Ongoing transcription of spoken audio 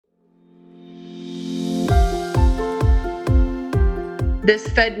This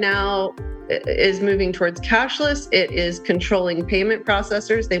Fed now is moving towards cashless. It is controlling payment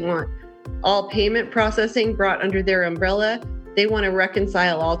processors. They want all payment processing brought under their umbrella. They want to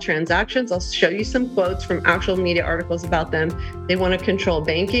reconcile all transactions. I'll show you some quotes from actual media articles about them. They want to control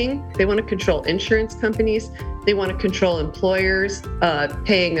banking. They want to control insurance companies. They want to control employers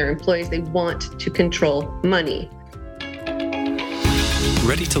paying their employees. They want to control money.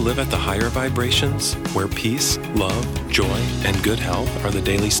 Ready to live at the higher vibrations, where peace, love, joy, and good health are the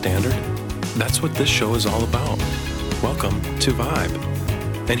daily standard? That's what this show is all about. Welcome to Vibe.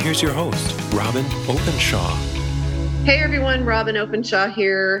 And here's your host, Robin Openshaw. Hey everyone, Robin Openshaw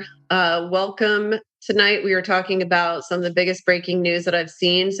here. Welcome. Tonight we are talking about some of the biggest breaking news that I've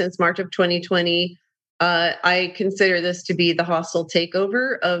seen since March of 2020. I consider this to be the hostile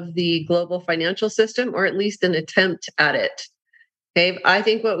takeover of the global financial system, or at least an attempt at it. Okay, I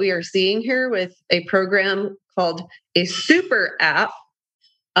think what we are seeing here with a program called a super app,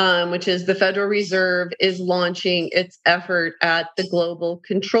 which is the Federal Reserve, is launching its effort at the global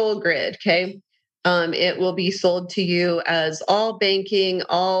control grid. Okay, it will be sold to you as all banking,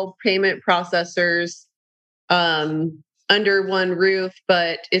 all payment processors under one roof,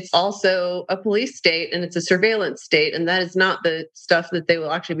 but it's also a police state and it's a surveillance state. And that is not the stuff that they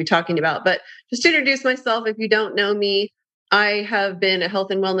will actually be talking about. But just to introduce myself, if you don't know me, I have been a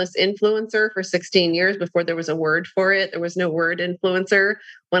health and wellness influencer for 16 years before there was a word for it. There was no word influencer.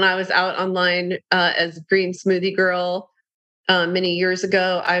 When I was out online as Green Smoothie Girl many years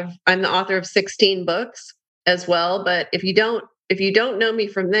ago, I'm the author of 16 books as well. But if you don't know me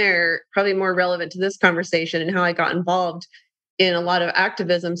from there, probably more relevant to this conversation and how I got involved in a lot of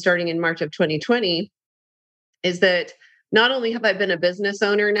activism starting in March of 2020, is that not only have I been a business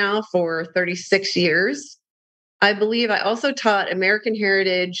owner now for 36 years, I believe I also taught American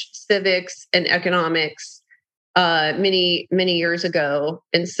heritage, civics, and economics many years ago.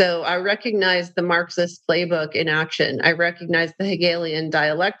 And so I recognized the Marxist playbook in action. I recognized the Hegelian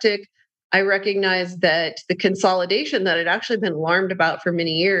dialectic. I recognized that the consolidation that I'd actually been alarmed about for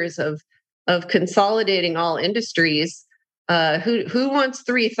many years of consolidating all industries. Who wants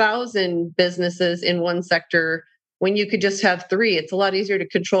 3,000 businesses in one sector when you could just have three? It's a lot easier to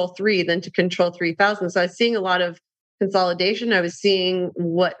control three than to control 3,000. So I was seeing a lot of consolidation. I was seeing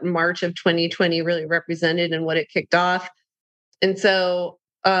what March of 2020 really represented and what it kicked off. And so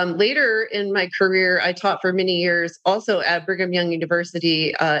later in my career, I taught for many years also at Brigham Young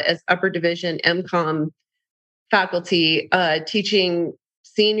University as upper division MCOM faculty, teaching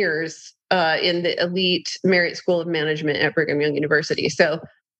seniors in the elite Merit School of Management at Brigham Young University. So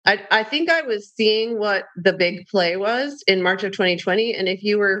I think I was seeing what the big play was in March of 2020. And if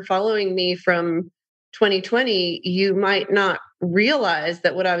you were following me from 2020, you might not realize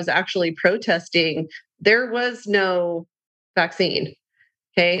that what I was actually protesting, there was no vaccine.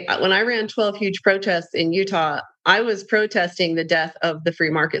 Okay. When I ran 12 huge protests in Utah, I was protesting the death of the free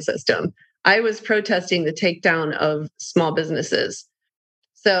market system. I was protesting the takedown of small businesses.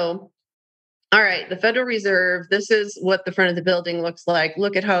 So all right, the Federal Reserve, this is what the front of the building looks like.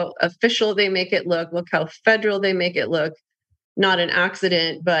 Look at how official they make it look. Look how federal they make it look. Not an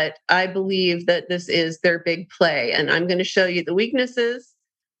accident, but I believe that this is their big play. And I'm going to show you the weaknesses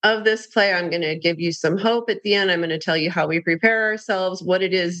of this play. I'm going to give you some hope at the end. I'm going to tell you how we prepare ourselves, what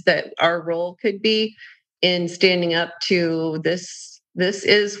it is that our role could be in standing up to this. This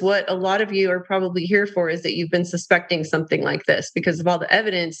is what a lot of you are probably here for, is that you've been suspecting something like this because of all the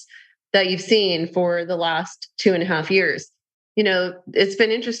evidence that you've seen for the last 2.5 years. You know, it's been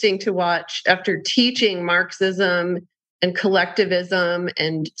interesting to watch after teaching Marxism and collectivism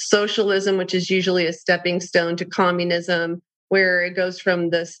and socialism, which is usually a stepping stone to communism, where it goes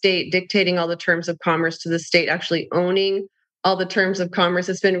from the state dictating all the terms of commerce to the state actually owning all the terms of commerce.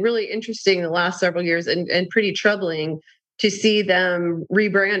 It's been really interesting the last several years and pretty troubling to see them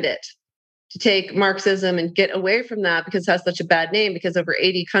rebrand it, to take Marxism and get away from that because it has such a bad name, because over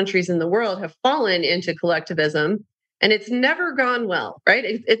 80 countries in the world have fallen into collectivism and it's never gone well, right?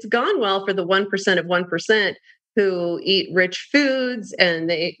 It's gone well for the 1% of 1% who eat rich foods and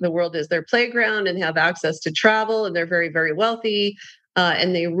the world is their playground and have access to travel and they're very, very wealthy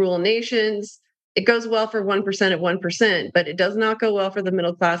and they rule nations. It goes well for 1% of 1%, but it does not go well for the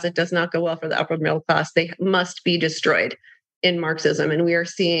middle class. It does not go well for the upper middle class. They must be destroyed in Marxism. And we are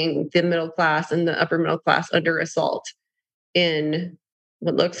seeing the middle class and the upper middle class under assault in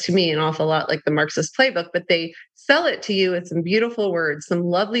what looks to me an awful lot like the Marxist playbook, but they sell it to you with some beautiful words, some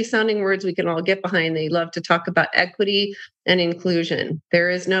lovely sounding words we can all get behind. They love to talk about equity and inclusion. There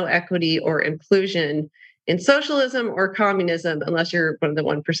is no equity or inclusion in socialism or communism unless you're one of the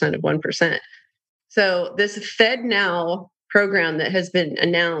 1% of 1%. So this Fed Now program that has been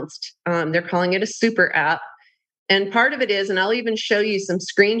announced. They're calling it a super app. And part of it is, and I'll even show you some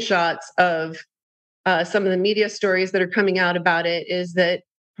screenshots of some of the media stories that are coming out about it, is that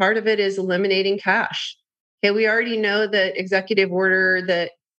part of it is eliminating cash. Okay, we already know that executive order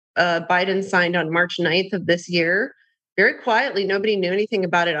that Biden signed on March 9th of this year, very quietly, nobody knew anything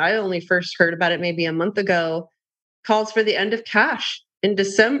about it. I only first heard about it maybe a month ago, calls for the end of cash in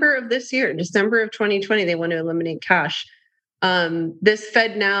December of this year, in December of 2020, they want to eliminate cash. This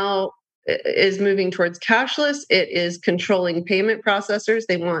Fed now is moving towards cashless. It is controlling payment processors.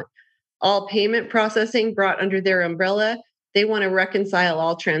 They want all payment processing brought under their umbrella. They want to reconcile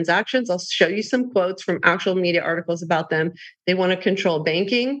all transactions. I'll show you some quotes from actual media articles about them. They want to control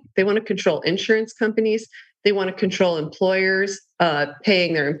banking. They want to control insurance companies. They want to control employers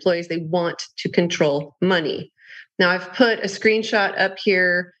paying their employees. They want to control money. Now, I've put a screenshot up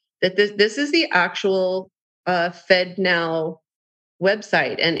here that this is the actual FedNow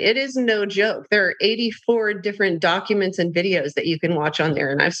website, and it is no joke. There are 84 different documents and videos that you can watch on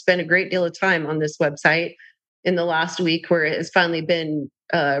there, and I've spent a great deal of time on this website in the last week where it has finally been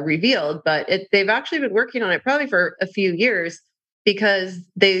revealed. But they've actually been working on it probably for a few years, because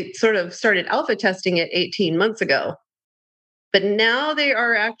they sort of started alpha testing it 18 months ago. But now they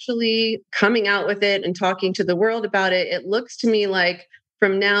are actually coming out with it and talking to the world about it. It looks to me like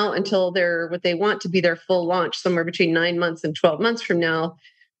from now until what they want to be their full launch, somewhere between 9 months and 12 months from now,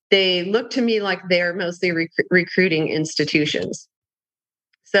 they look to me like they're mostly recruiting institutions.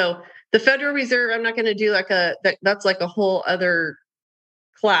 So the Federal Reserve, I'm not going to do that's like a whole other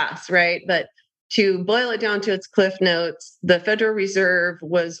class, right? But to boil it down to its cliff notes, the Federal Reserve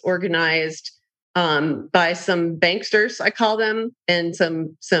was organized by some banksters, I call them, and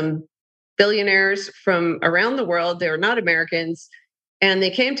some billionaires from around the world. They were not Americans. And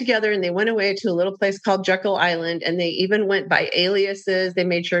they came together and they went away to a little place called Jekyll Island. And they even went by aliases. They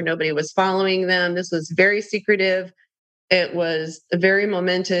made sure nobody was following them. This was very secretive. It was a very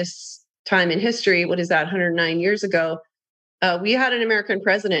momentous time in history. What is that, 109 years ago? We had an American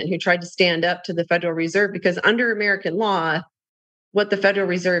president who tried to stand up to the Federal Reserve, because under American law, what the Federal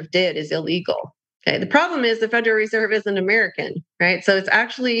Reserve did is illegal. Okay. The problem is the Federal Reserve isn't American, right? So it's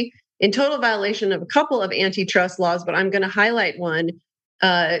actually in total violation of a couple of antitrust laws, but I'm going to highlight one.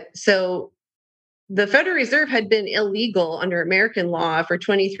 So the Federal Reserve had been illegal under American law for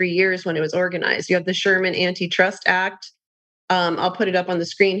 23 years when it was organized. You have the Sherman Antitrust Act. I'll put it up on the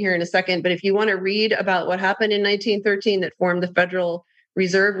screen here in a second. But if you want to read about what happened in 1913 that formed the Federal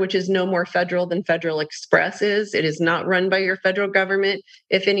Reserve, which is no more federal than Federal Express is, it is not run by your federal government.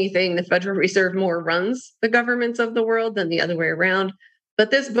 If anything, the Federal Reserve more runs the governments of the world than the other way around.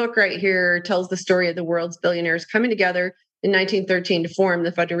 But this book right here tells the story of the world's billionaires coming together in 1913 to form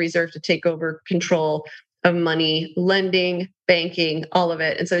the Federal Reserve to take over control of money, lending, banking, all of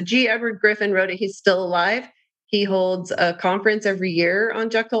it. And so G. Edward Griffin wrote it. He's still alive. He holds a conference every year on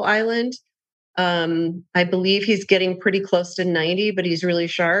Jekyll Island. I believe he's getting pretty close to 90, but he's really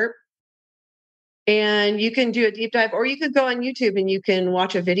sharp. And you can do a deep dive, or you could go on YouTube and you can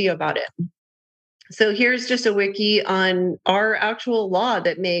watch a video about it. So here's just a wiki on our actual law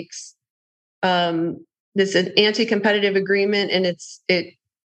that makes this an anti-competitive agreement, and it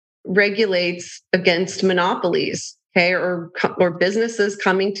regulates against monopolies, okay, or businesses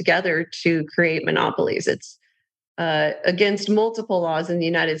coming together to create monopolies. It's against multiple laws in the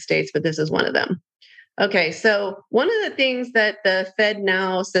United States, but this is one of them. Okay, so one of the things that the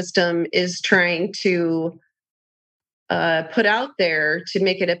FedNow system is trying to put out there to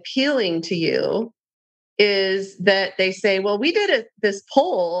make it appealing to you is that they say, well, we did this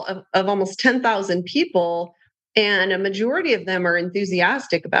poll of almost 10,000 people, and a majority of them are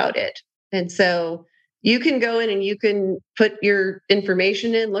enthusiastic about it. And so you can go in and you can put your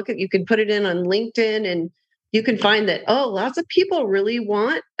information in, you can put it in on LinkedIn, and you can find that, lots of people really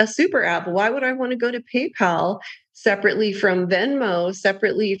want a super app. Why would I want to go to PayPal separately from Venmo,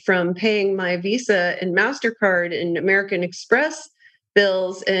 separately from paying my Visa and MasterCard and American Express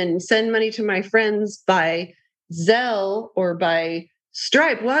bills and send money to my friends by Zelle or by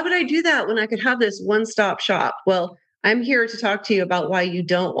Stripe? Why would I do that when I could have this one-stop shop? Well, I'm here to talk to you about why you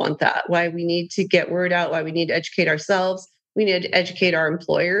don't want that, why we need to get word out, why we need to educate ourselves. We need to educate our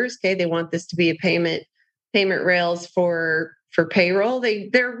employers. Okay, they want this to be a payment rails for payroll.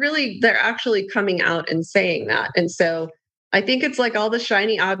 They're actually coming out and saying that. And so I think it's like all the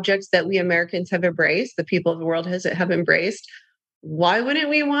shiny objects that we Americans have embraced, the people of the world have embraced. Why wouldn't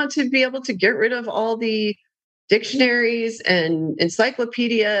we want to be able to get rid of all the dictionaries and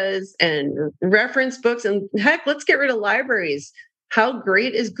encyclopedias and reference books? And heck, let's get rid of libraries. how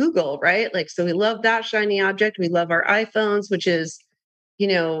great is Google, right? Like, so we love that shiny object. We love our iPhones, which is,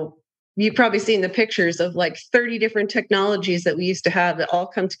 you've probably seen the pictures of like 30 different technologies that we used to have that all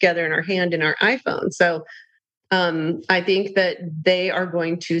come together in our hand in our iPhone. So I think that they are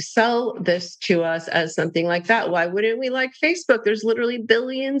going to sell this to us as something like that. Why wouldn't we like Facebook? There's literally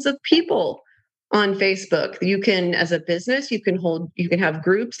billions of people on Facebook. You can, as a business, you can have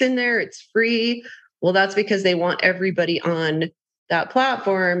groups in there. It's free. Well, that's because they want everybody on that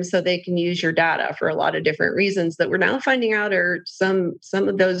platform so they can use your data for a lot of different reasons that we're now finding out are some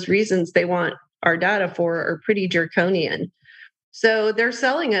of those reasons they want our data for are pretty draconian. So they're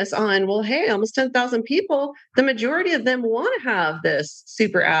selling us on, well, hey, almost 10,000 people, the majority of them want to have this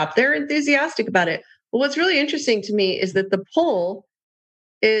super app. They're enthusiastic about it. Well, what's really interesting to me is that the poll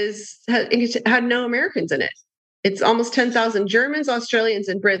had no Americans in it. It's almost 10,000 Germans, Australians,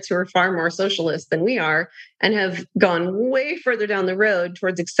 and Brits who are far more socialist than we are and have gone way further down the road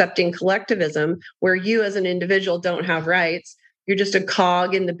towards accepting collectivism, where you as an individual don't have rights. You're just a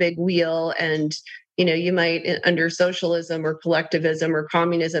cog in the big wheel. And you might, under socialism or collectivism or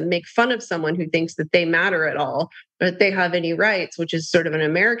communism, make fun of someone who thinks that they matter at all, but they have any rights, which is sort of an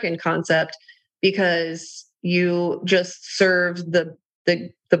American concept because you just serve the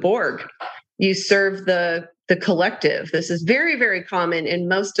Borg. You serve the collective. This is very, very common in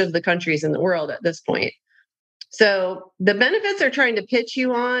most of the countries in the world at this point. So the benefits they're trying to pitch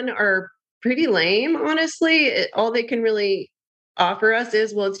you on are pretty lame, honestly. All they can really offer us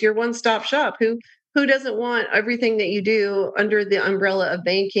is, well, it's your one-stop shop. Who doesn't want everything that you do under the umbrella of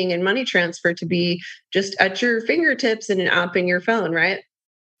banking and money transfer to be just at your fingertips in an app in your phone, right?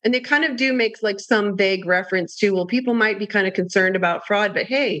 And they kind of do make like some vague reference to, well, people might be kind of concerned about fraud, but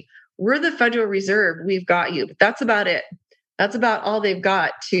hey, we're the Federal Reserve. We've got you. But that's about it. That's about all they've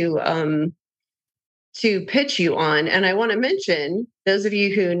got to pitch you on. And I want to mention, those of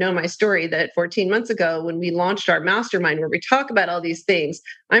you who know my story, that 14 months ago, when we launched our mastermind where we talk about all these things,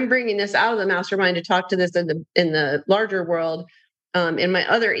 I'm bringing this out of the mastermind to talk to this in the larger world, in my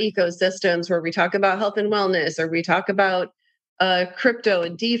other ecosystems where we talk about health and wellness, or we talk about crypto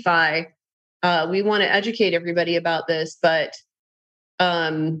and DeFi. We want to educate everybody about this, but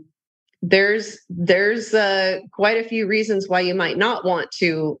there's quite a few reasons why you might not want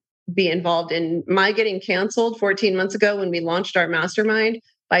to be involved in. My getting canceled 14 months ago when we launched our mastermind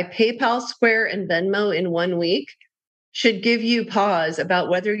by PayPal, Square, and Venmo in 1 week should give you pause about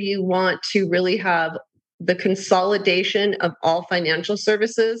whether you want to really have the consolidation of all financial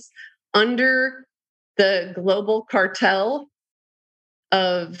services under the global cartel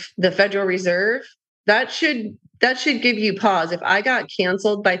of the Federal Reserve. That should give you pause. If I got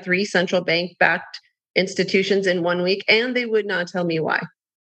canceled by 3 central bank backed institutions in 1 week and they would not tell me why.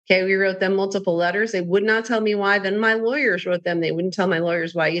 Okay, we wrote them multiple letters. They would not tell me why. Then my lawyers wrote them. They wouldn't tell my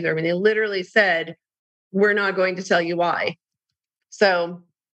lawyers why either. I mean, they literally said, we're not going to tell you why. So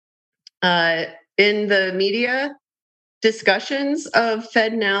in the media discussions of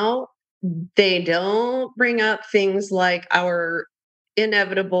FedNow, they don't bring up things like our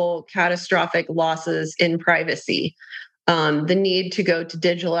inevitable catastrophic losses in privacy, the need to go to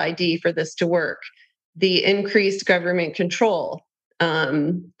digital ID for this to work, the increased government control,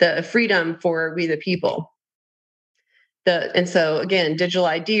 the freedom for we the people. And so again, digital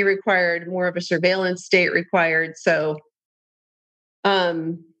ID required, more of a surveillance state required. So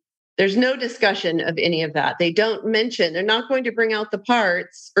there's no discussion of any of that. They don't mention, they're not going to bring out the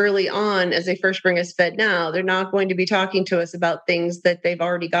parts early on as they first bring us FedNow. They're not going to be talking to us about things that they've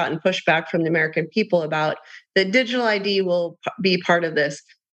already gotten pushback from the American people about. The digital ID will be part of this.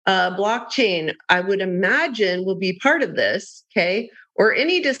 Blockchain, I would imagine, will be part of this, okay? Or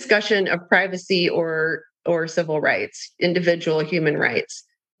any discussion of privacy or civil rights, individual human rights.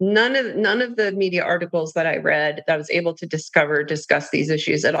 None of the media articles that I read that I was able to discuss these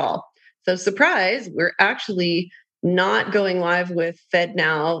issues at all. So surprise, we're actually not going live with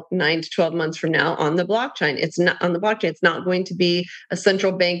FedNow 9 to 12 months from now on the blockchain. It's not on the blockchain. It's not going to be a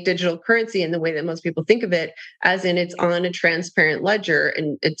central bank digital currency in the way that most people think of it, as in it's on a transparent ledger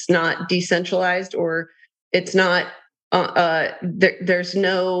and it's not decentralized, or it's not, there's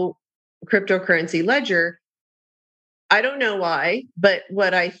no cryptocurrency ledger. I don't know why, but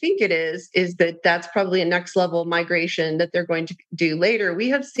what I think it is that that's probably a next level migration that they're going to do later. We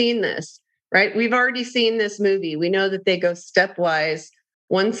have seen this, right? We've already seen this movie. We know that they go stepwise,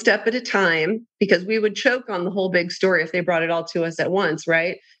 one step at a time, because we would choke on the whole big story if they brought it all to us at once,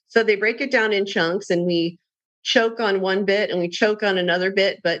 right? So they break it down in chunks and we choke on one bit and we choke on another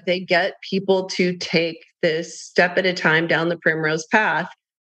bit, but they get people to take this step at a time down the primrose path.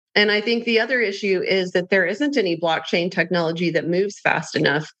 And I think the other issue is that there isn't any blockchain technology that moves fast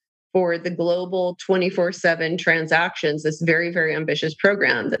enough for the global 24/7 transactions, this very, very ambitious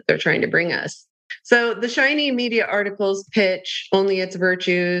program that they're trying to bring us. So the shiny media articles pitch only its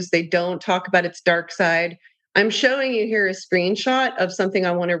virtues. They don't talk about its dark side. I'm showing you here a screenshot of something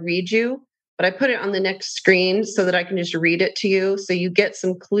I want to read you, but I put it on the next screen so that I can just read it to you so you get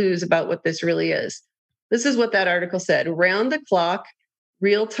some clues about what this really is. This is what that article said. Round the clock,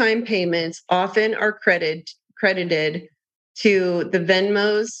 real-time payments often are credited to the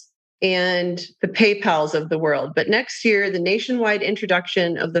Venmos and the PayPals of the world. But next year, the nationwide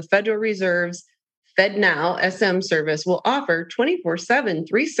introduction of the Federal Reserve's FedNow SM service will offer 24/7,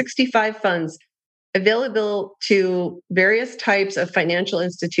 365 funds available to various types of financial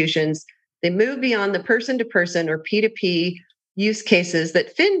institutions. They move beyond the person to person or P2P use cases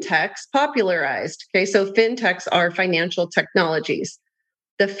that fintechs popularized. Okay, so fintechs are financial technologies.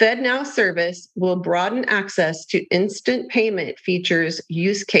 The FedNow service will broaden access to instant payment features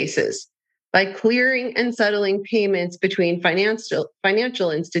use cases by clearing and settling payments between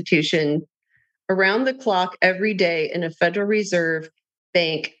financial institutions around the clock every day in a Federal Reserve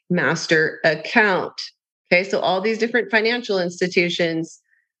Bank master account. Okay, so all these different financial institutions,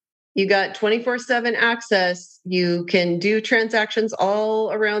 you got 24/7 access. You can do transactions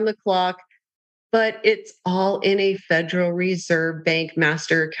all around the clock, but it's all in a Federal Reserve Bank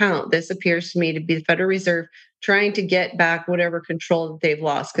master account. This appears to me to be the Federal Reserve trying to get back whatever control that they've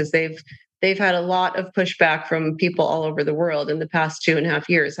lost, because they've had a lot of pushback from people all over the world in the past 2.5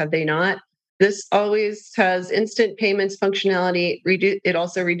 years, have they not? This always has instant payments functionality. It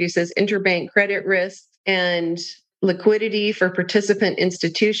also reduces interbank credit risk and liquidity for participant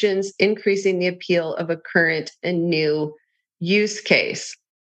institutions, increasing the appeal of a current and new use case.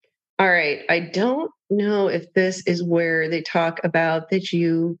 All right. I don't know if this is where they talk about that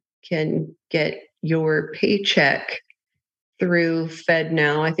you can get your paycheck through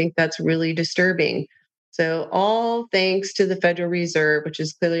FedNow. I think that's really disturbing. So, all thanks to the Federal Reserve, which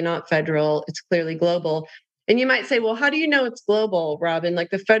is clearly not federal, it's clearly global. And you might say, well, how do you know it's global, Robin?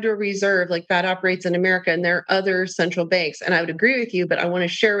 Like the Federal Reserve, like that operates in America and there are other central banks. And I would agree with you, but I want to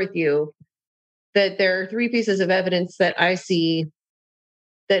share with you that there are three pieces of evidence that I see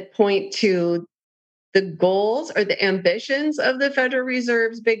that point to the goals or the ambitions of the Federal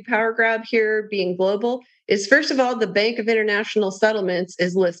Reserve's big power grab here being global is, first of all, the Bank of International Settlements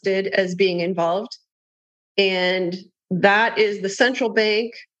is listed as being involved. And that is the central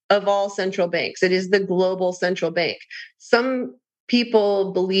bank of all central banks. It is the global central bank. Some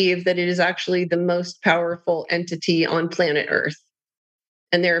people believe that it is actually the most powerful entity on planet Earth.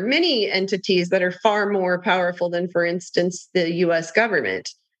 And there are many entities that are far more powerful than, for instance, the US government.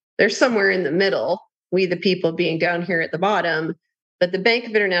 They're somewhere in the middle, we the people being down here at the bottom. But the Bank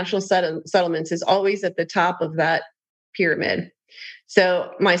of International Settlements is always at the top of that pyramid.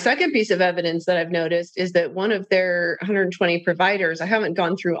 So, my second piece of evidence that I've noticed is that one of their 120 providers, I haven't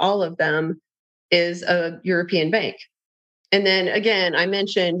gone through all of them, is a European bank. And then again, I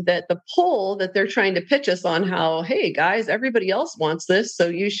mentioned that the poll that they're trying to pitch us on how, hey guys, everybody else wants this, so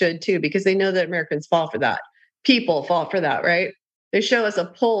you should too, because they know that Americans fall for that. People fall for that, right? They show us a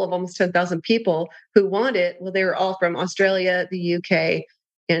poll of almost 10,000 people who want it. Well, they were all from Australia, the UK,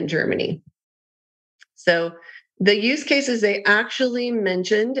 and Germany. So the use cases they actually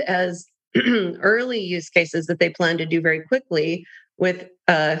mentioned as early use cases that they plan to do very quickly with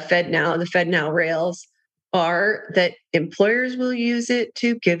FedNow, the FedNow rails, are that employers will use it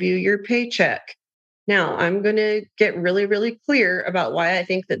to give you your paycheck. Now, I'm going to get really, really clear about why I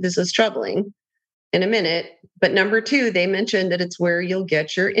think that this is troubling in a minute. But number two, they mentioned that it's where you'll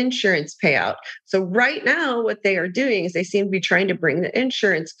get your insurance payout. So, right now, what they are doing is they seem to be trying to bring the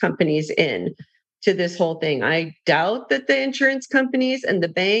insurance companies in to this whole thing. I doubt that the insurance companies and the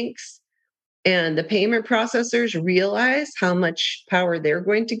banks and the payment processors realize how much power they're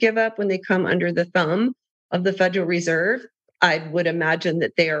going to give up when they come under the thumb of the Federal Reserve. I would imagine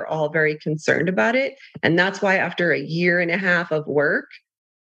that they are all very concerned about it. And that's why after a year and a half of work,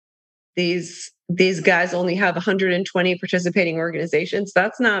 these guys only have 120 participating organizations.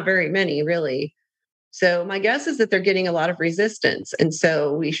 That's not very many, really. So my guess is that they're getting a lot of resistance. And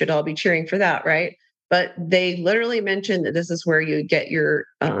so we should all be cheering for that, right? But they literally mentioned that this is where you get your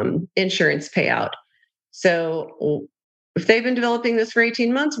insurance payout. So if they've been developing this for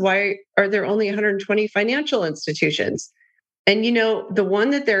 18 months, why are there only 120 financial institutions? And the one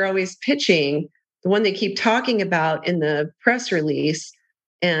that they're always pitching, the one they keep talking about in the press release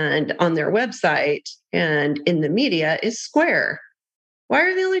and on their website and in the media is Square. Why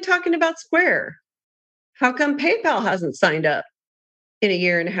are they only talking about Square? How come PayPal hasn't signed up? in a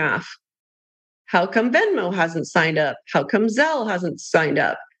year and a half? How come Venmo hasn't signed up? How come Zelle hasn't signed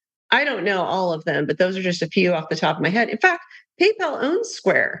up? I don't know all of them, but those are just a few off the top of my head. In fact, PayPal owns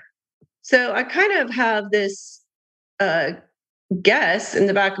Square. So I kind of have this uh, guess in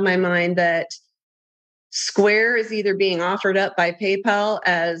the back of my mind that Square is either being offered up by PayPal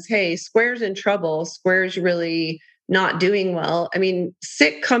as, hey, Square's in trouble. Square's really not doing well. I mean,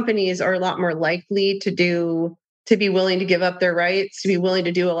 sick companies are a lot more likely to be willing to give up their rights, to be willing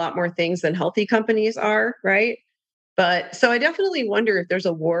to do a lot more things than healthy companies are, right? But so I definitely wonder if there's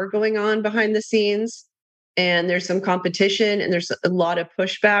a war going on behind the scenes and there's some competition and there's a lot of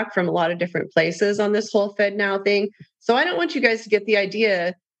pushback from a lot of different places on this whole FedNow thing. So I don't want you guys to get the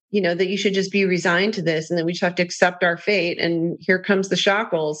idea, that you should just be resigned to this and then we just have to accept our fate and here comes the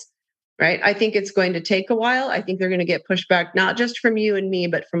shackles, right? I think it's going to take a while. I think they're going to get pushback, not just from you and me,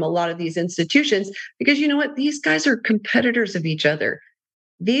 but from a lot of these institutions, because you know what? These guys are competitors of each other.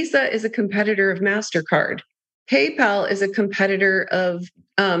 Visa is a competitor of MasterCard. PayPal is a competitor of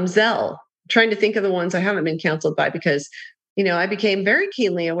Zelle. I'm trying to think of the ones I haven't been canceled by because, I became very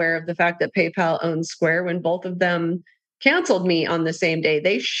keenly aware of the fact that PayPal owns Square when both of them canceled me on the same day.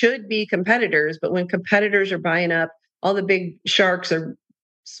 They should be competitors, but when competitors are buying up, all the big sharks are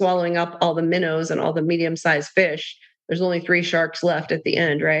swallowing up all the minnows and all the medium-sized fish. There's only 3 sharks left at the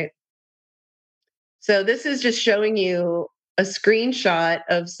end, right? So this is just showing you a screenshot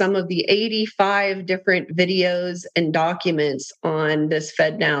of some of the 85 different videos and documents on this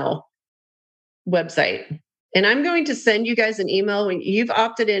FedNow website. And I'm going to send you guys an email when you've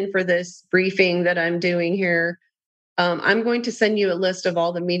opted in for this briefing that I'm doing here. I'm going to send you a list of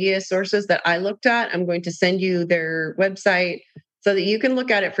all the media sources that I looked at. I'm going to send you their website so that you can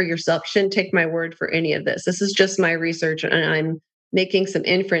look at it for yourself. You shouldn't take my word for any of this. This is just my research, and I'm making some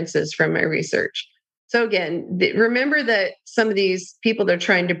inferences from my research. So again, remember that some of these people they're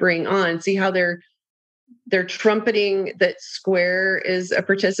trying to bring on, see how they're trumpeting that Square is a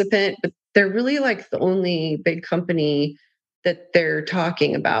participant, but they're really like the only big company that they're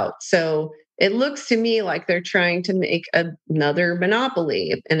talking about. So it looks to me like they're trying to make another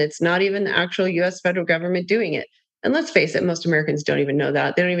monopoly, and it's not even the actual US federal government doing it. And let's face it, most Americans don't even know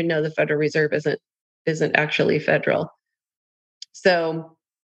that. They don't even know the Federal Reserve isn't actually federal. So,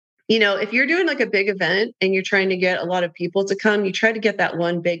 if you're doing like a big event and you're trying to get a lot of people to come, you try to get that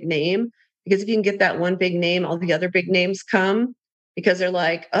one big name, because if you can get that one big name, all the other big names come because they're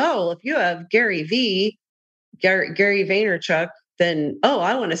like, oh, if you have Gary Vaynerchuk, then, oh,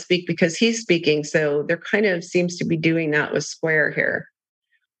 I want to speak because he's speaking. So there kind of seems to be doing that with Square here.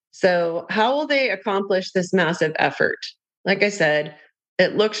 So how will they accomplish this massive effort? Like I said,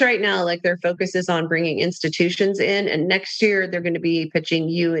 it looks right now like their focus is on bringing institutions in, and next year they're going to be pitching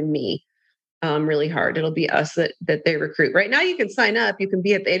you and me really hard. It'll be us that they recruit. Right now you can sign up, you can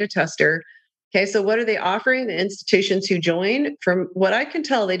be a beta tester. Okay, so what are they offering? The institutions who join, from what I can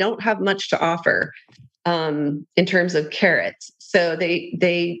tell, they don't have much to offer in terms of carrots. So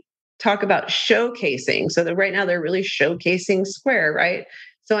they talk about showcasing. So that right now they're really showcasing Square, right?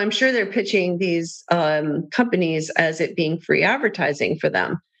 So I'm sure they're pitching these companies as it being free advertising for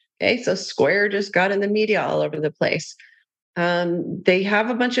them. Okay, so Square just got in the media all over the place. They have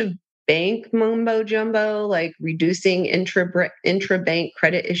a bunch of bank mumbo jumbo, like reducing intra-bank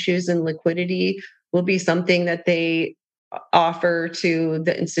credit issues and liquidity will be something that they offer to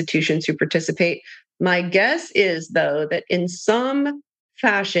the institutions who participate. My guess is, though, that in some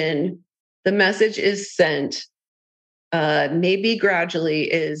fashion, the message is sent, maybe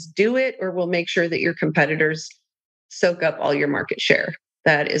gradually, is do it or we'll make sure that your competitors soak up all your market share.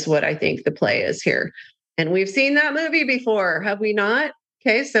 That is what I think the play is here. And we've seen that movie before, have we not?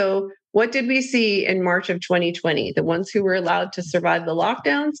 Okay, so what did we see in March of 2020? The ones who were allowed to survive the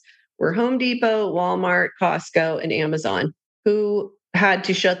lockdowns were Home Depot, Walmart, Costco, and Amazon, who had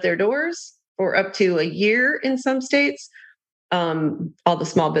to shut their doors for up to a year in some states, all the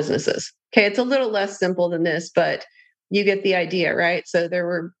small businesses. Okay, it's a little less simple than this, but you get the idea, right? So there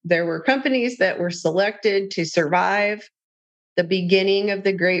were companies that were selected to survive the beginning of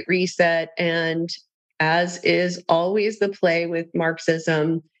the Great Reset, and as is always the play with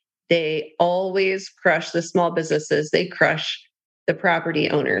Marxism, they always crush the small businesses. They crush the property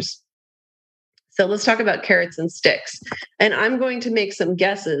owners. So let's talk about carrots and sticks. And I'm going to make some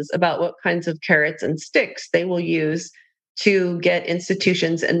guesses about what kinds of carrots and sticks they will use to get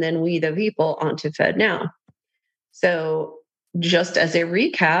institutions and then we the people onto FedNow. So just as a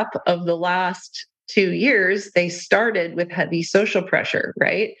recap of the last 2 years, they started with heavy social pressure,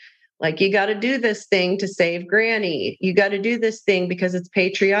 right? Like, you got to do this thing to save Granny. You got to do this thing because it's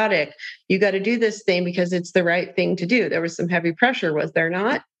patriotic. You got to do this thing because it's the right thing to do. There was some heavy pressure, was there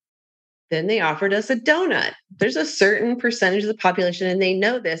not? Then they offered us a donut. There's a certain percentage of the population, and they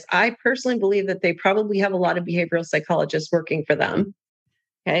know this. I personally believe that they probably have a lot of behavioral psychologists working for them.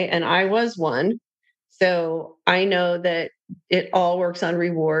 Okay. And I was one. So I know that it all works on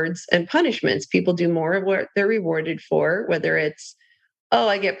rewards and punishments. People do more of what they're rewarded for, whether it's, oh,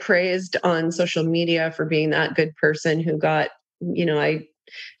 I get praised on social media for being that good person who got,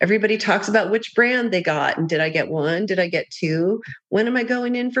 everybody talks about which brand they got. And did I get one? Did I get two? When am I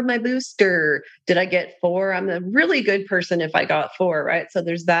going in for my booster? Did I get four? I'm a really good person if I got four, right? So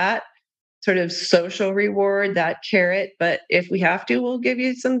there's that sort of social reward, that carrot. But if we have to, we'll give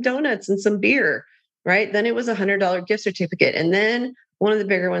you some donuts and some beer, right? Then it was $100 gift certificate. And then one of the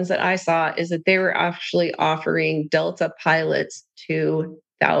bigger ones that I saw is that they were actually offering Delta pilots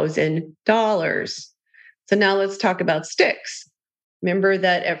 $2,000. So now let's talk about sticks. Remember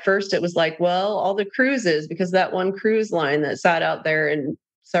that at first it was like, well, all the cruises, because that one cruise line that sat out there and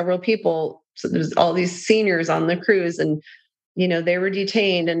several people, so there's all these seniors on the cruise and, they were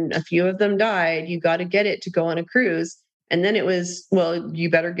detained and a few of them died. You got to get it to go on a cruise. And then it was, well,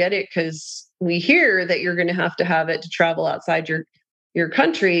 you better get it because we hear that you're going to have it to travel outside your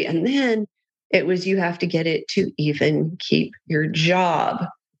country. And then it was, you have to get it to even keep your job.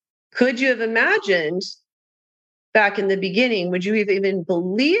 Could you have imagined back in the beginning, would you have even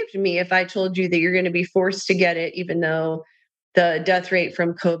believed me if I told you that you're going to be forced to get it, even though the death rate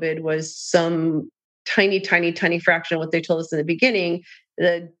from COVID was some tiny, tiny, tiny fraction of what they told us in the beginning?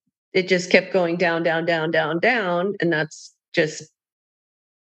 It just kept going down, down, down, down, down. And that's just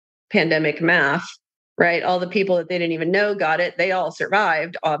pandemic math, right? All the people that they didn't even know got it. They all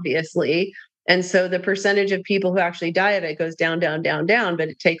survived, obviously. And so the percentage of people who actually die of it goes down, down, down, down. But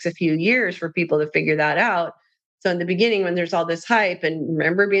it takes a few years for people to figure that out. So in the beginning, when there's all this hype, and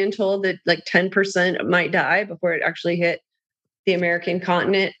remember being told that like 10% might die before it actually hit the American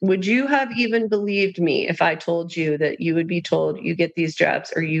continent, would you have even believed me if I told you that you would be told you get these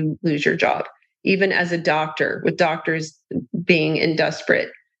jabs or you lose your job, even as a doctor, with doctors being in desperate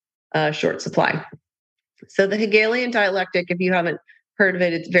short supply? So the Hegelian dialectic, if you haven't heard of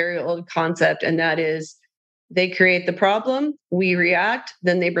it, it's a very old concept. And that is, they create the problem, we react,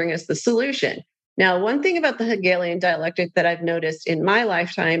 then they bring us the solution. Now, one thing about the Hegelian dialectic that I've noticed in my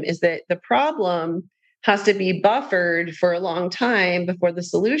lifetime is that the problem has to be buffered for a long time before the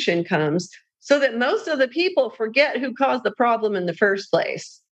solution comes, so that most of the people forget who caused the problem in the first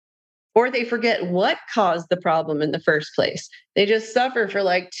place, or they forget what caused the problem in the first place. They just suffer for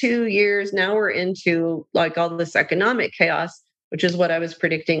like 2 years. Now we're into like all this economic chaos, which is what I was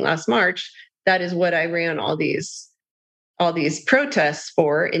predicting last March. That is what I ran all these protests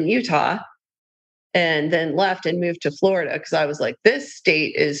for in Utah, and then left and moved to Florida because I was like, this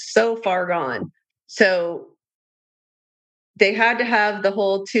state is so far gone. So they had to have the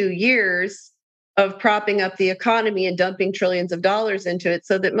whole 2 years of propping up the economy and dumping trillions of dollars into it,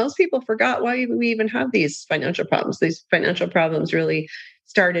 so that most people forgot why we even have these financial problems. These financial problems really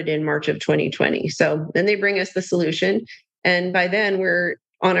started in March of 2020. So then they bring us the solution. And by then we're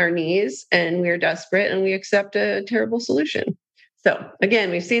on our knees and we're desperate and we accept a terrible solution. So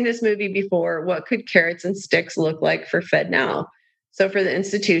again, we've seen this movie before. What could carrots and sticks look like for FedNow? So for the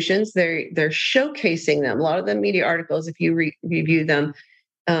institutions, they're showcasing them. A lot of the media articles, if you review them,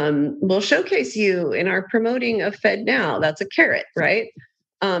 will showcase you in our promoting of FedNow. That's a carrot, right?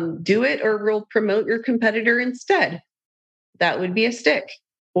 Do it or we'll promote your competitor instead. That would be a stick.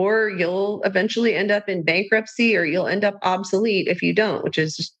 Or you'll eventually end up in bankruptcy, or you'll end up obsolete if you don't, which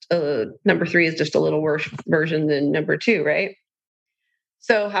is just number 3 is just a little worse version than number 2, right?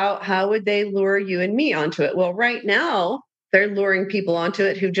 So how would they lure you and me onto it? Well, right now, they're luring people onto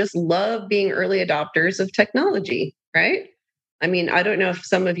it who just love being early adopters of technology, right? I mean, I don't know if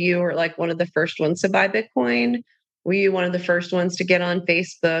some of you are like one of the first ones to buy Bitcoin. Were you one of the first ones to get on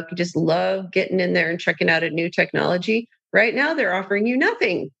Facebook? You just love getting in there and checking out a new technology. Right now, they're offering you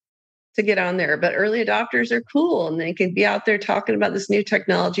nothing to get on there, but early adopters are cool and they can be out there talking about this new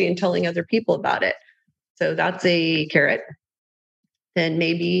technology and telling other people about it. So that's a carrot. Then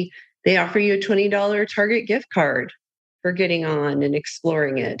maybe they offer you a $20 Target gift card for getting on and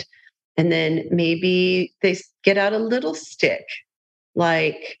exploring it. And then maybe they get out a little stick,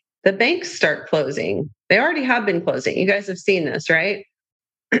 like the banks start closing. They already have been closing. You guys have seen this, right?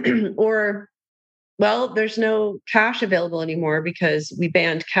 Or, well, there's no cash available anymore because we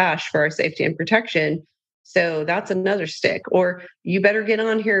banned cash for our safety and protection. So that's another stick. Or you better get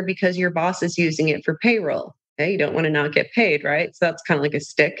on here because your boss is using it for payroll. Okay? You don't want to not get paid, right? So that's kind of like a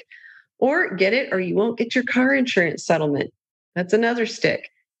stick. or get it or you won't get your car insurance settlement. That's another stick.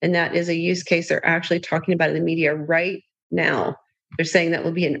 And that is a use case they're actually talking about in the media right now. They're saying that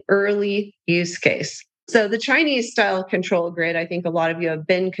will be an early use case. So the Chinese style control grid, I think a lot of you have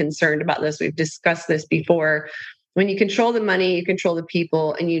been concerned about this. We've discussed this before. When you control the money, you control the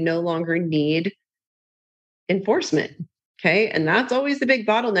people, and you no longer need enforcement. Okay. And that's always the big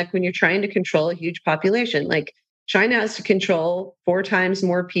bottleneck when you're trying to control a huge population. Like China has to control 4 times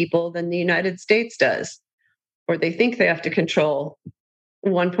more people than the United States does, or they think they have to control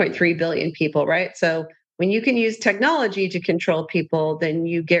 1.3 billion people, right? So when you can use technology to control people, then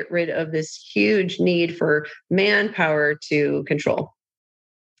you get rid of this huge need for manpower to control.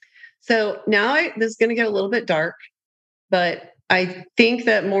 So now this is going to get a little bit dark, but I think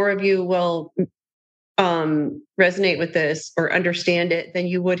that more of you will resonate with this or understand it than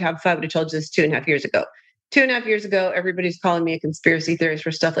you would have if I would have told you this 2.5 years ago. 2.5 years ago, everybody's calling me a conspiracy theorist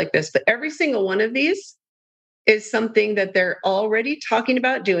for stuff like this, but every single one of these is something that they're already talking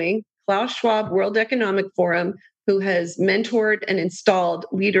about doing. Klaus Schwab, World Economic Forum, who has mentored and installed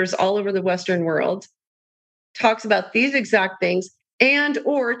leaders all over the Western world, talks about these exact things, and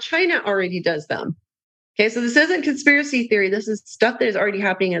or China already does them. Okay, so this isn't conspiracy theory. This is stuff that is already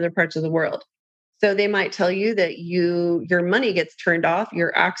happening in other parts of the world. So they might tell you that your money gets turned off,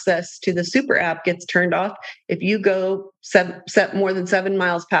 your access to the super app gets turned off if you go set more than 7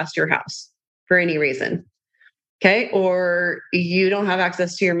 miles past your house for any reason. Okay. Or you don't have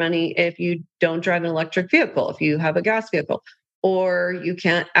access to your money if you don't drive an electric vehicle, if you have a gas vehicle, or you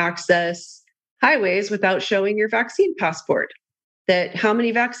can't access highways without showing your vaccine passport, that how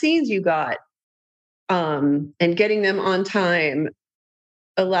many vaccines you got, and getting them on time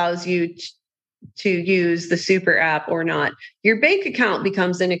allows you to use the super app or not. Your bank account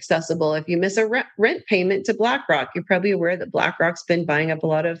becomes inaccessible if you miss a rent payment to BlackRock. You're probably aware that BlackRock's been buying up a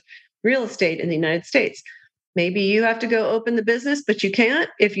lot of real estate in the United States. Maybe you have to go open the business, but you can't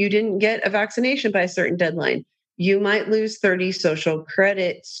if you didn't get a vaccination by a certain deadline. You might lose 30 social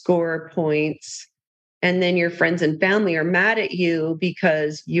credit score points, and then your friends and family are mad at you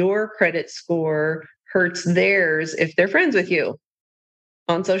because your credit score hurts theirs if they're friends with you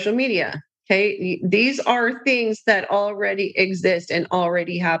on social media. Okay, these are things that already exist and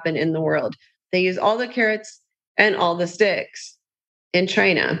already happen in the world. They use all the carrots and all the sticks in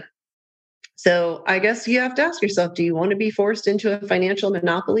China. So I guess you have to ask yourself, do you want to be forced into a financial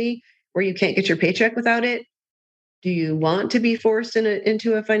monopoly where you can't get your paycheck without it? Do you want to be forced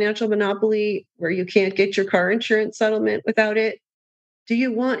into a financial monopoly where you can't get your car insurance settlement without it? Do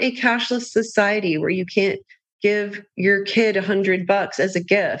you want a cashless society where you can't give your kid $100 as a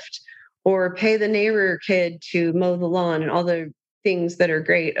gift or pay the neighbor kid to mow the lawn and all the things that are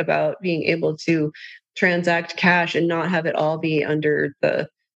great about being able to transact cash and not have it all be under the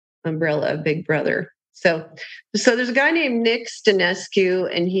umbrella of Big Brother? So there's a guy named Nick Stanescu,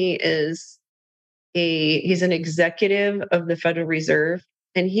 and he's an executive of the Federal Reserve,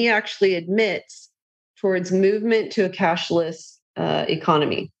 and he actually admits towards movement to a cashless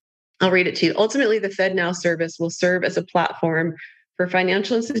economy. I'll read it to you. Ultimately, the FedNow service will serve as a platform for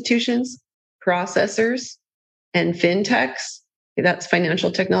financial institutions, processors, and fintechs, that's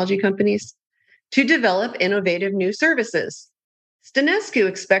financial technology companies, to develop innovative new services. Stanescu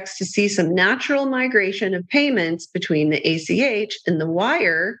expects to see some natural migration of payments between the ACH and the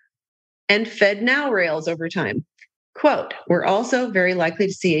wire and FedNow rails over time. Quote, we're also very likely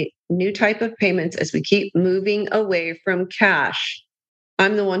to see a new type of payments as we keep moving away from cash.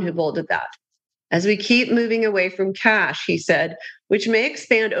 I'm the one who bolded that. As we keep moving away from cash, he said, which may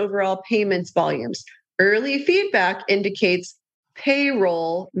expand overall payments volumes. Early feedback indicates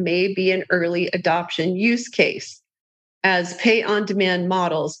payroll may be an early adoption use case, as pay-on-demand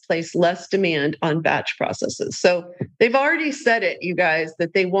models place less demand on batch processes. So they've already said it, you guys,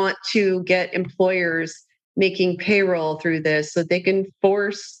 that they want to get employers making payroll through this so they can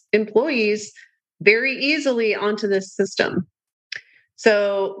force employees very easily onto this system.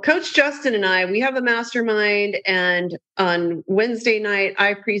 So Coach Justin and I, we have a mastermind, and on Wednesday night,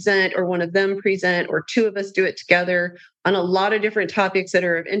 I present, or one of them present, or two of us do it together on a lot of different topics that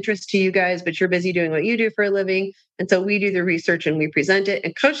are of interest to you guys, but you're busy doing what you do for a living. And so we do the research and we present it.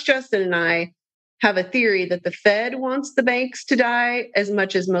 And Coach Justin and I have a theory that the Fed wants the banks to die as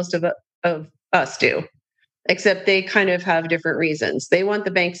much as most of us do, except they kind of have different reasons. They want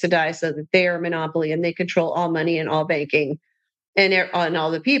the banks to die so that they are a monopoly and they control all money and all banking and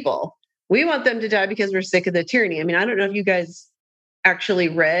all the people. We want them to die because we're sick of the tyranny. I mean, I don't know if you guys actually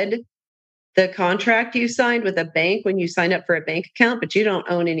read the contract you signed with a bank when you sign up for a bank account, but you don't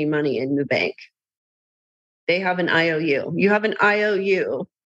own any money in the bank. They have an IOU. You have an IOU,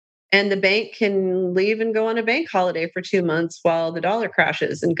 And the bank can leave and go on a bank holiday for 2 months while the dollar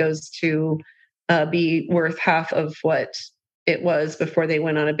crashes and goes to be worth half of what it was before they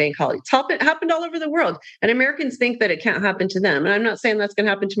went on a bank holiday. It happened all over the world. And Americans think that it can't happen to them. And I'm not saying that's going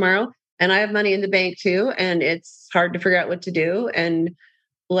to happen tomorrow. And I have money in the bank too. And it's hard to figure out what to do. And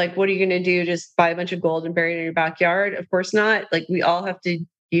like, what are you going to do? Just buy a bunch of gold and bury it in your backyard? Of course not. Like, we all have to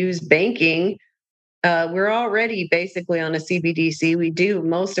use banking. We're already basically on a CBDC. We do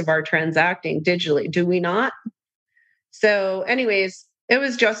most of our transacting digitally, do we not? So, anyways, it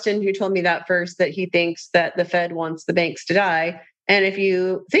was Justin who told me that first, that he thinks that the Fed wants the banks to die. And if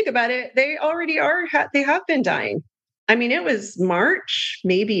you think about it, they already are, they have been dying. I mean, it was March,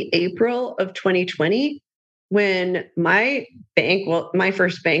 maybe April of 2020, when my bank, well, my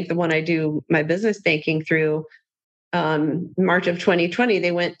first bank, the one I do my business banking through, March of 2020,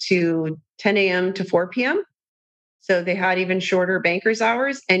 they went to 10 a.m. to 4 p.m. So they had even shorter bankers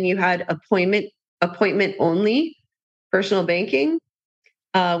hours, and you had appointment only personal banking.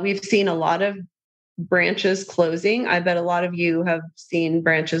 We've seen a lot of branches closing. I bet a lot of you have seen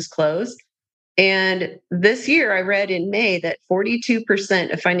branches close. And this year, I read in May that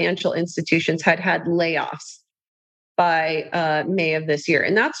 42% of financial institutions had layoffs by May of this year.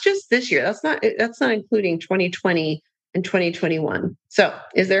 And that's just this year. That's not including 2020 and 2021. So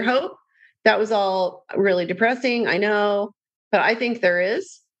is there hope? That was all really depressing, I know, but I think there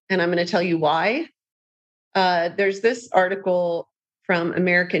is. And I'm going to tell you why. There's this article from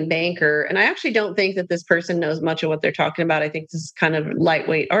American Banker, and I actually don't think that this person knows much of what they're talking about. I think this is kind of a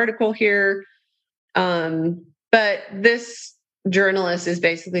lightweight article here. But this journalist is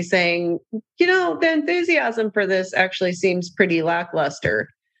basically saying, the enthusiasm for this actually seems pretty lackluster.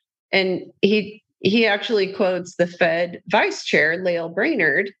 And he actually quotes the Fed vice chair, Lael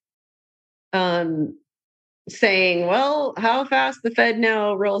Brainerd, saying, well, how fast the Fed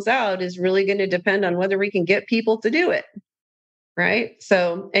now rolls out is really going to depend on whether we can get people to do it. Right.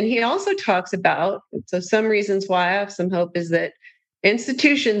 So, and he also talks about, so some reasons why I have some hope is that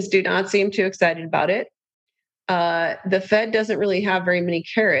institutions do not seem too excited about it. The Fed doesn't really have very many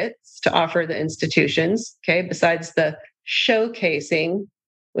carrots to offer the institutions, okay, besides the showcasing,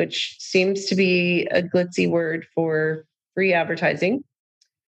 which seems to be a glitzy word for free advertising.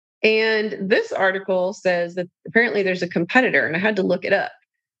 And this article says that apparently there's a competitor, and I had to look it up,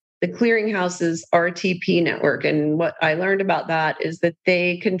 the clearinghouse's RTP network. And what I learned about that is that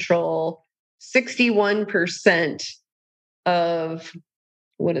they control 61% of,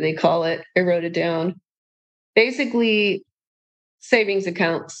 what do they call it? I wrote it down. Basically, savings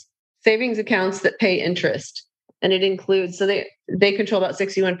accounts that pay interest. And it includes, so they control about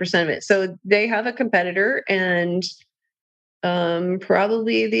 61% of it. So they have a competitor, and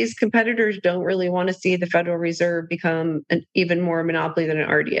probably these competitors don't really want to see the Federal Reserve become an even more monopoly than it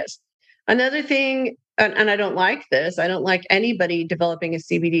already is. Another thing, and I don't like this, I don't like anybody developing a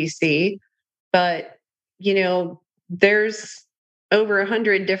CBDC, but there's over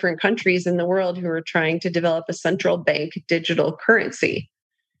 100 different countries in the world who are trying to develop a central bank digital currency.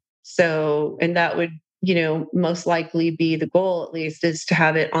 So, and that would, most likely be the goal, at least, is to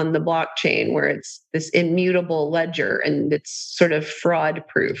have it on the blockchain where it's this immutable ledger and it's sort of fraud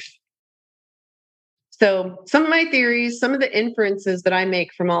proof. So some of my theories, some of the inferences that I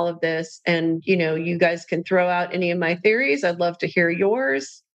make from all of this, and, you guys can throw out any of my theories. I'd love to hear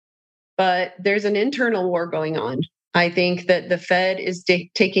yours, but there's an internal war going on. I think that the Fed is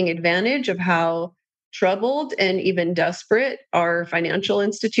taking advantage of how troubled and even desperate our financial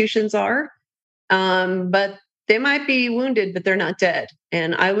institutions are. But they might be wounded, but they're not dead.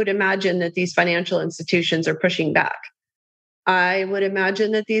 And I would imagine that these financial institutions are pushing back. I would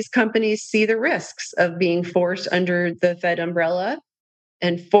imagine that these companies see the risks of being forced under the Fed umbrella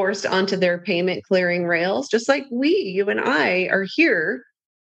and forced onto their payment clearing rails, just like you and I are here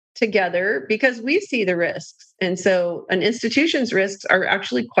together because we see the risks. And so an institution's risks are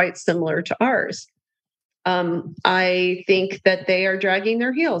actually quite similar to ours. I think that they are dragging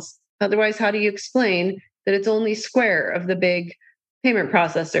their heels. Otherwise, how do you explain that it's only Square of the big payment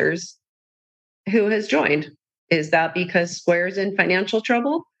processors who has joined? Is that because Square's in financial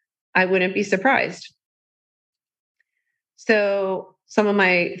trouble? I wouldn't be surprised. So some of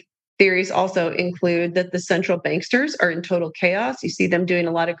my theories also include that the central banksters are in total chaos. You see them doing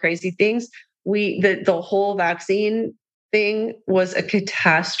a lot of crazy things. The whole vaccine thing was a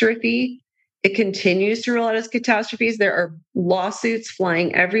catastrophe. It continues to roll out as catastrophes. There are lawsuits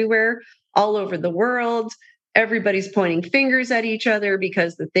flying everywhere, all over the world. Everybody's pointing fingers at each other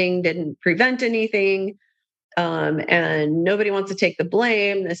because the thing didn't prevent anything. And nobody wants to take the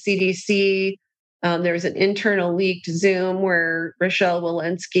blame. The CDC There was an internal leaked Zoom where Rochelle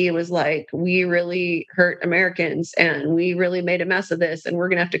Walensky was like, we really hurt Americans and we really made a mess of this and we're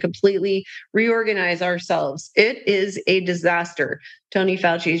going to have to completely reorganize ourselves. It is a disaster. Tony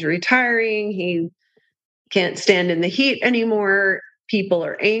Fauci's retiring. He can't stand in the heat anymore. People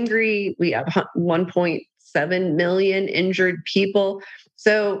are angry. We have 1.7 million injured people.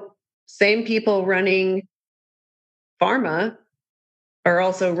 So same people running pharma are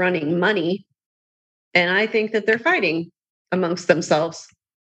also running money. And I think that they're fighting amongst themselves,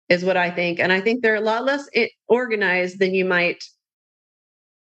 is what I think. And I think they're a lot less organized than you might,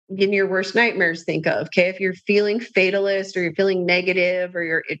 in your worst nightmares, think of. Okay, if you're feeling fatalist or you're feeling negative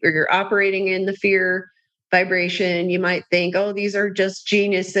or you're operating in the fear vibration, you might think, oh, these are just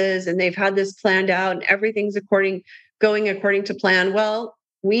geniuses and they've had this planned out and everything's going according to plan. Well,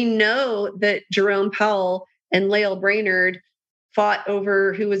 we know that Jerome Powell and Lael Brainerd fought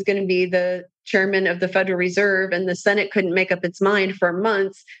over who was going to be the chairman of the Federal Reserve, and the Senate couldn't make up its mind for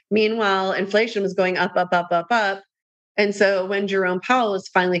months. Meanwhile, inflation was going up, up, up, up, up. And so when Jerome Powell was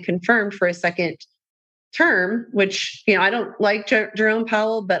finally confirmed for a second term, which, I don't like Jerome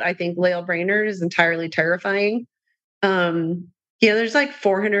Powell, but I think Lael Brainerd is entirely terrifying. There's like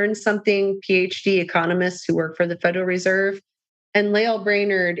 400 and something PhD economists who work for the Federal Reserve. And Lael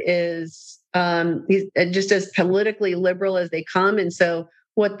Brainerd is he's just as politically liberal as they come. And so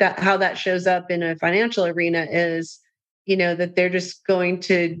how that shows up in a financial arena is, that they're just going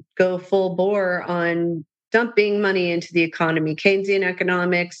to go full bore on dumping money into the economy, Keynesian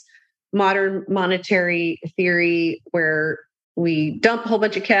economics, modern monetary theory, where we dump a whole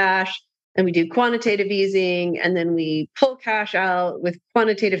bunch of cash and we do quantitative easing, and then we pull cash out with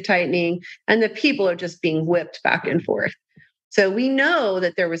quantitative tightening, and the people are just being whipped back and forth. So we know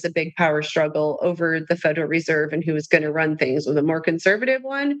that there was a big power struggle over the Federal Reserve and who was going to run things, with a more conservative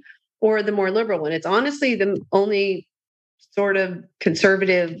one or the more liberal one. It's honestly the only sort of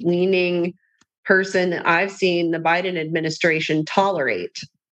conservative leaning person that I've seen the Biden administration tolerate,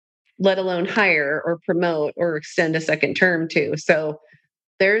 let alone hire or promote or extend a second term to. So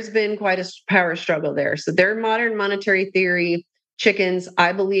there's been quite a power struggle there. So their modern monetary theory chickens,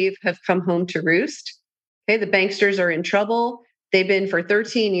 I believe, have come home to roost. Okay, the banksters are in trouble. They've been for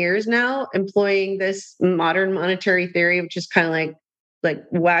 13 years now employing this modern monetary theory, which is kind of like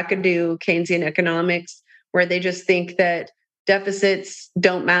wackadoo Keynesian economics, where they just think that deficits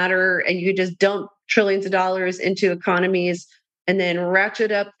don't matter and you just dump trillions of dollars into economies and then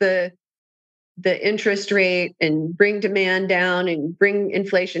ratchet up the interest rate and bring demand down and bring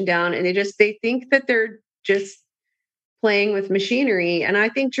inflation down. And they think that they're just playing with machinery. And I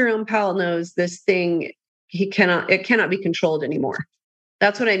think Jerome Powell knows this thing. It cannot be controlled anymore.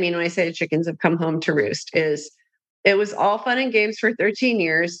 That's what I mean when I say the chickens have come home to roost. Is it was all fun and games for 13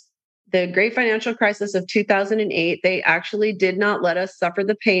 years. The great financial crisis of 2008, they actually did not let us suffer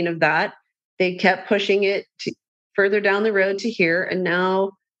the pain of that. They kept pushing it further down the road to here. And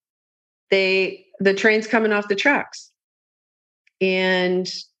now the train's coming off the tracks. And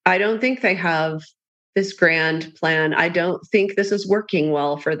I don't think they have this grand plan. I don't think this is working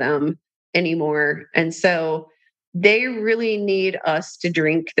well for them anymore. And so they really need us to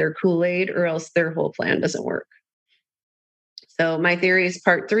drink their Kool-Aid, or else their whole plan doesn't work. So my theory is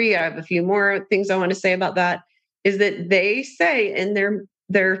part 3. I have a few more things I want to say about that, is that they say in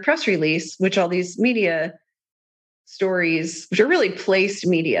their press release, which all these media stories, which are really placed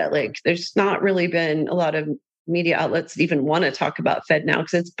media, like there's not really been a lot of media outlets that even want to talk about Fed now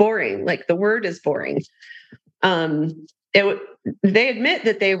because it's boring. Like the word is boring. They admit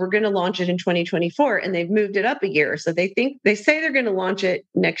that they were going to launch it in 2024 and they've moved it up a year. So they say they're going to launch it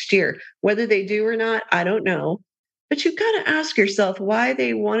next year. Whether they do or not, I don't know. But you've got to ask yourself why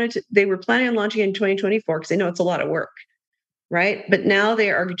they were planning on launching it in 2024, because they know it's a lot of work, right? But now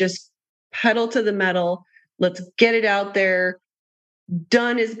they are just pedal to the metal. Let's get it out there.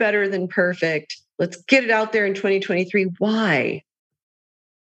 Done is better than perfect. Let's get it out there in 2023. Why?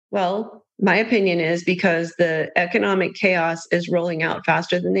 Well, my opinion is because the economic chaos is rolling out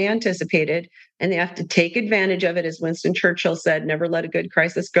faster than they anticipated, and they have to take advantage of it. As Winston Churchill said, never let a good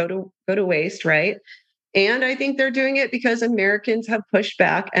crisis go to waste, right? And I think they're doing it because Americans have pushed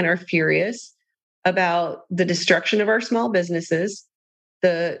back and are furious about the destruction of our small businesses,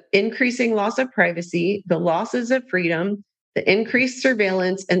 the increasing loss of privacy, the losses of freedom, the increased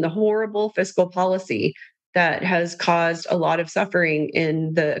surveillance, and the horrible fiscal policy that has caused a lot of suffering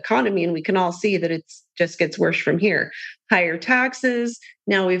in the economy. And we can all see that it just gets worse from here. Higher taxes.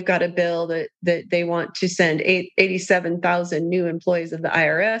 Now we've got a bill that they want to send 87,000 new employees of the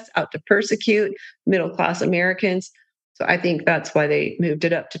IRS out to persecute middle-class Americans. So I think that's why they moved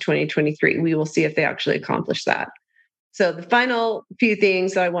it up to 2023. We will see if they actually accomplish that. So the final few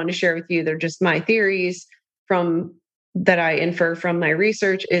things that I want to share with you, they're just my theories from that I infer from my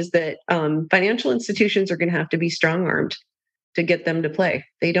research, is that financial institutions are going to have to be strong-armed to get them to play.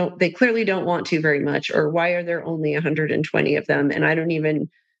 They clearly don't want to very much, or why are there only 120 of them? And I don't even,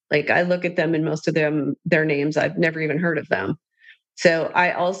 like, I look at them and most of them, their names, I've never even heard of them. So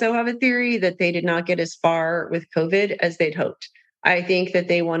I also have a theory that they did not get as far with COVID as they'd hoped. I think that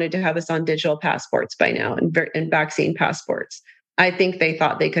they wanted to have us on digital passports by now and vaccine passports. I think they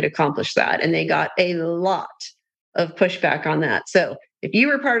thought they could accomplish that, and they got a lot of pushback on that. So if you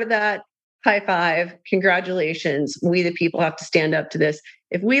were part of that, high five, congratulations. We, the people, have to stand up to this.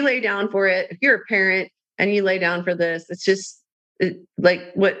 If we lay down for it, if you're a parent and you lay down for this, it's just like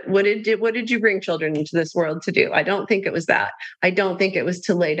what did you bring children into this world to do? I don't think it was that. I don't think it was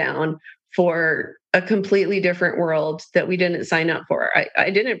to lay down for a completely different world that we didn't sign up for. I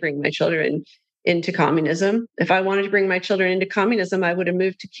didn't bring my children into communism. If I wanted to bring my children into communism, I would have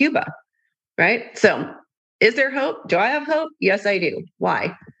moved to Cuba, right? So is there hope? Do I have hope? Yes, I do.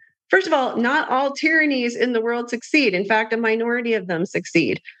 Why? First of all, not all tyrannies in the world succeed. In fact, a minority of them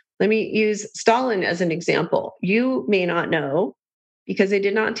succeed. Let me use Stalin as an example. You may not know, because they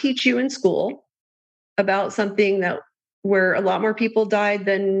did not teach you in school, about something that where a lot more people died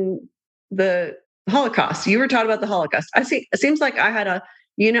than the Holocaust. You were taught about the Holocaust. It seems like I had a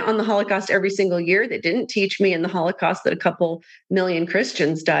unit on the Holocaust every single year that didn't teach me in the Holocaust that a couple million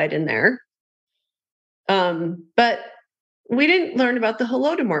Christians died in there. But we didn't learn about the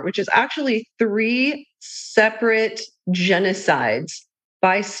Holodomor, which is actually 3 separate genocides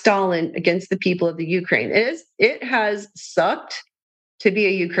by Stalin against the people of the Ukraine. It has sucked to be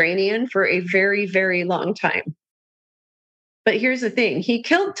a Ukrainian for a very, very long time. But here's the thing. He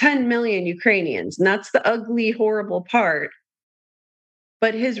killed 10 million Ukrainians, and that's the ugly, horrible part.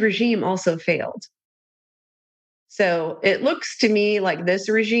 But his regime also failed. So it looks to me like this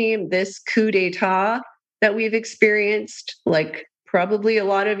regime, this coup d'etat that we've experienced, like probably a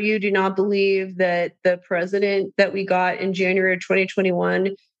lot of you do not believe that the president that we got in January of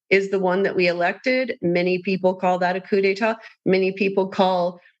 2021 is the one that we elected. Many people call that a coup d'etat. Many people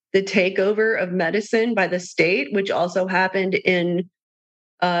call the takeover of medicine by the state, which also happened in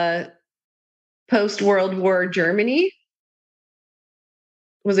post-World War Germany,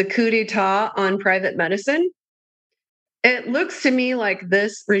 was a coup d'etat on private medicine. It looks to me like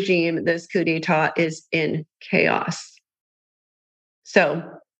this regime, this coup d'etat, is in chaos. So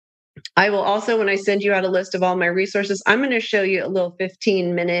I will also, when I send you out a list of all my resources, I'm going to show you a little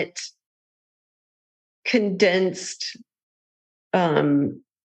 15-minute condensed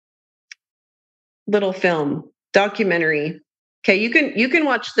little film documentary. Okay, you can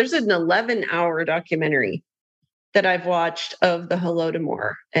watch. There's an 11-hour documentary that I've watched of the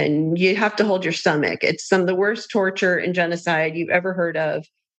Holodomor, and you have to hold your stomach. It's some of the worst torture and genocide you've ever heard of.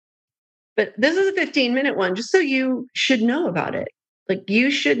 But this is a 15-minute one, just so you should know about it. Like,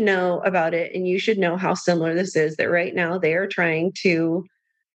 you should know about it, and you should know how similar this is, that right now they are trying to,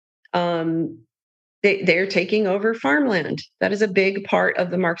 they're taking over farmland. That is a big part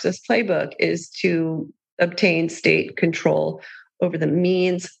of the Marxist playbook, is to obtain state control over the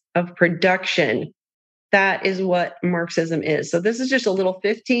means of production. That is what Marxism is. So this is just a little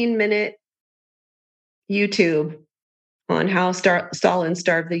 15-minute YouTube on how Stalin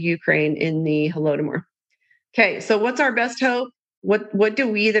starved the Ukraine in the Holodomor. Okay, so what's our best hope? What do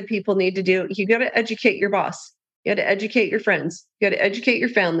we, the people, need to do? You got to educate your boss. You got to educate your friends. You got to educate your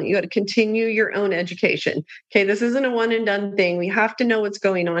family. You got to continue your own education. Okay, this isn't a one and done thing. We have to know what's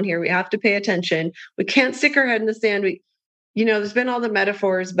going on here. We have to pay attention. We can't stick our head in the sand. There's been all the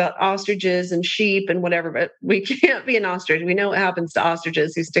metaphors about ostriches and sheep and whatever, but we can't be an ostrich. We know what happens to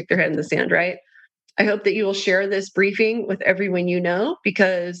ostriches who stick their head in the sand, right? I hope that you will share this briefing with everyone you know,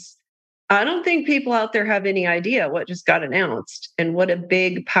 because I don't think people out there have any idea what just got announced and what a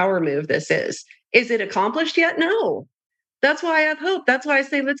big power move this is. Is it accomplished yet? No. That's why I have hope. That's why I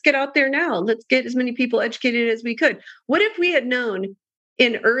say, let's get out there now. Let's get as many people educated as we could. What if we had known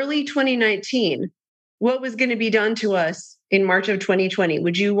in early 2019 what was going to be done to us in March of 2020?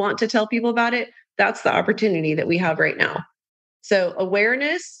 Would you want to tell people about it? That's the opportunity that we have right now. So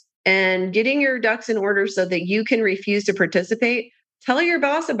awareness and getting your ducks in order so that you can refuse to participate. Tell your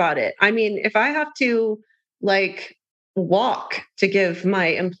boss about it. I mean, if I have to walk to give my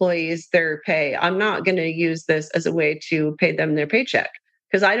employees their pay, I'm not going to use this as a way to pay them their paycheck,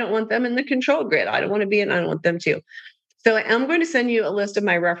 because I don't want them in the control grid. I don't want to be, and I don't want them to. So I'm going to send you a list of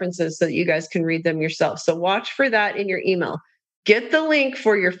my references so that you guys can read them yourself. So watch for that in your email. get the link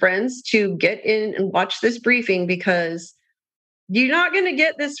for your friends to get in and watch this briefing, because you're not going to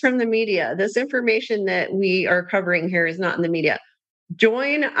get this from the media. This information that we are covering here is not in the media.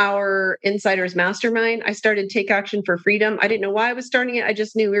 Join our Insiders Mastermind. I started Take Action for Freedom. I didn't know why I was starting it. I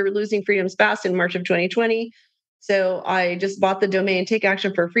just knew we were losing freedoms fast in March of 2020. So I just bought the domain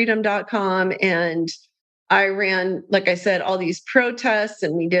takeactionforfreedom.com, and I ran, like I said, all these protests,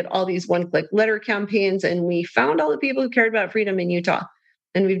 and we did all these one-click letter campaigns, and we found all the people who cared about freedom in Utah.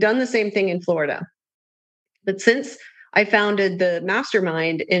 And we've done the same thing in Florida. But since I founded the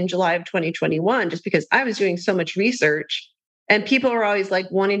mastermind in July of 2021, just because I was doing so much research, and people were always like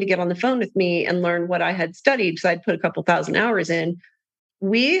wanting to get on the phone with me and learn what I had studied, because I'd put a couple thousand hours in.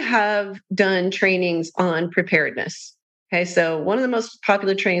 We have done trainings on preparedness. Okay, so one of the most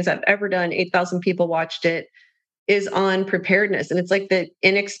popular trainings I've ever done, 8,000 people watched it, is on preparedness. And it's like the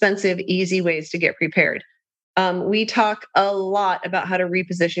inexpensive, easy ways to get prepared. We talk a lot about how to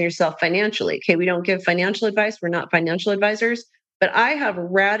reposition yourself financially. Okay, we don't give financial advice. We're not financial advisors, but I have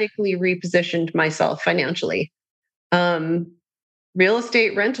radically repositioned myself financially. Real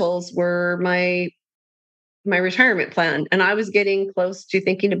estate rentals were my retirement plan, and I was getting close to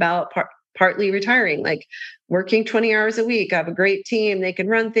thinking about partly retiring, like working 20 hours a week. I have a great team. They can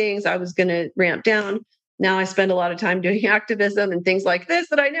run things. I was going to ramp down. Now I spend a lot of time doing activism and things like this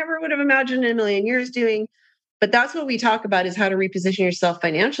that I never would have imagined in a million years doing. But that's what we talk about, is how to reposition yourself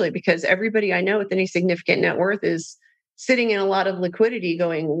financially, because everybody I know with any significant net worth is sitting in a lot of liquidity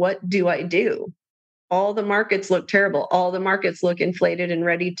going, what do I do? All the markets look terrible. All the markets look inflated and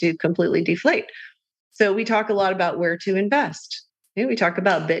ready to completely deflate. So we talk a lot about where to invest. We talk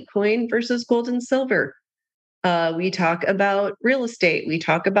about Bitcoin versus gold and silver. We talk about real estate. We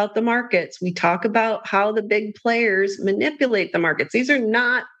talk about the markets. We talk about how the big players manipulate the markets. These are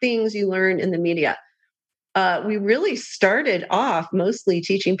not things you learn in the media. We really started off mostly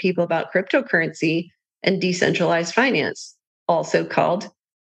teaching people about cryptocurrency and decentralized finance, also called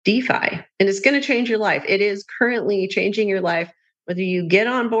DeFi. And it's going to change your life. It is currently changing your life, whether you get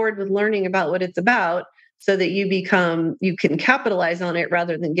on board with learning about what it's about so that you can capitalize on it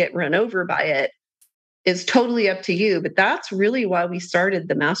rather than get run over by it, is totally up to you. But that's really why we started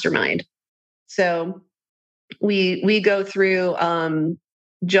the mastermind. So we go through,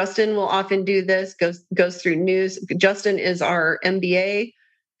 Justin will often do this, goes through news. Justin is our MBA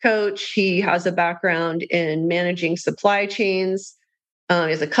coach. He has a background in managing supply chains. He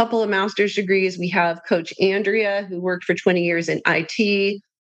has a couple of master's degrees. We have Coach Andrea, who worked for 20 years in IT.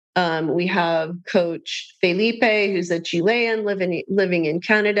 We have Coach Felipe, who's a Chilean living in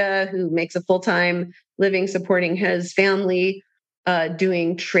Canada, who makes a full-time living supporting his family,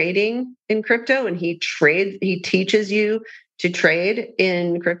 doing trading in crypto. And he teaches you to trade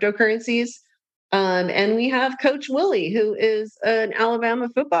in cryptocurrencies. And we have Coach Willie, who is an Alabama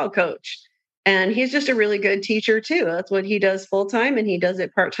football coach. And he's just a really good teacher too. That's what he does full time, and he does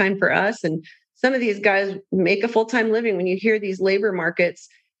it part time for us. And some of these guys make a full time living. When you hear these labor markets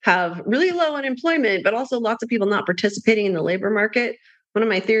have really low unemployment, but also lots of people not participating in the labor market, one of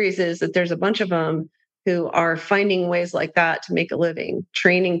my theories is that there's a bunch of them who are finding ways like that to make a living,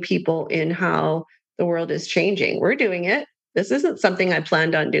 training people in how the world is changing. We're doing it. This isn't something I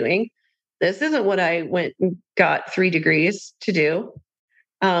planned on doing. This isn't what I went and got 3 degrees to do.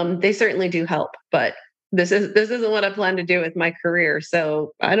 They certainly do help, but this isn't what I plan to do with my career.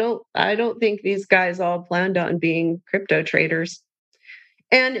 So I don't think these guys all planned on being crypto traders.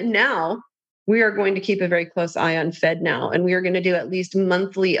 And now we are going to keep a very close eye on FedNow, and we are going to do at least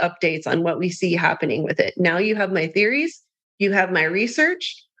monthly updates on what we see happening with it. Now you have my theories, you have my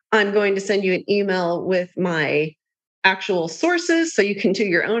research. I'm going to send you an email with my actual sources so you can do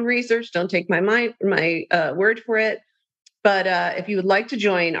your own research. Don't take my word for it. But if you would like to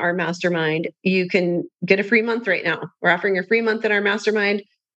join our mastermind, you can get a free month right now. We're offering a free month in our mastermind.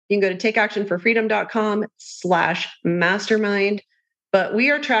 You can go to takeactionforfreedom.com/mastermind. But we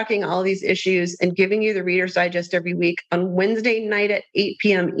are tracking all these issues and giving you the Reader's Digest every week. On Wednesday night at 8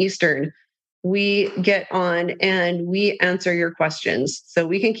 p.m. Eastern, we get on and we answer your questions. So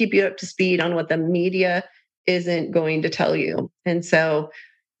we can keep you up to speed on what the media isn't going to tell you. And so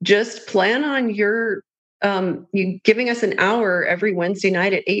just plan on you giving us an hour every Wednesday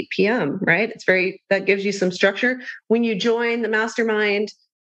night at 8 p.m., right? That gives you some structure. When you join the mastermind,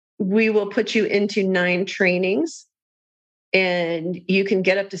 we will put you into 9 trainings, and you can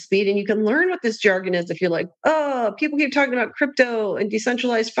get up to speed and you can learn what this jargon is. If you're like, oh, people keep talking about crypto and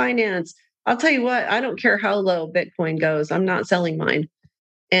decentralized finance, I'll tell you what, I don't care how low Bitcoin goes. I'm not selling mine.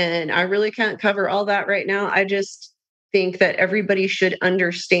 And I really can't cover all that right now. I just think that everybody should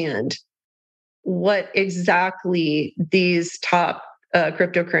understand what exactly these top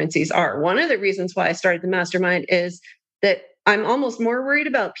cryptocurrencies are. One of the reasons why I started the mastermind is that I'm almost more worried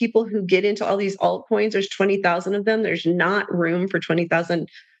about people who get into all these altcoins. There's 20,000 of them. There's not room for 20,000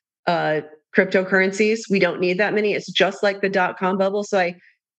 uh, cryptocurrencies. We don't need that many. It's just like the dot-com bubble. So I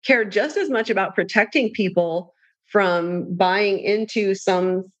care just as much about protecting people from buying into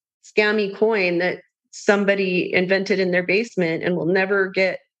some scammy coin that somebody invented in their basement and will never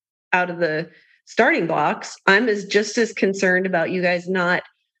get out of the starting blocks. I'm just as concerned about you guys not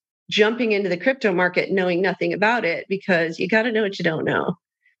jumping into the crypto market knowing nothing about it, because you got to know what you don't know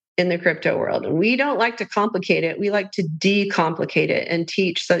in the crypto world. And we don't like to complicate it. We like to decomplicate it and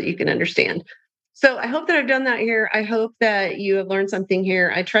teach so that you can understand. So I hope that I've done that here. I hope that you have learned something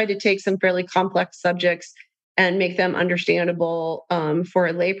here. I tried to take some fairly complex subjects and make them understandable for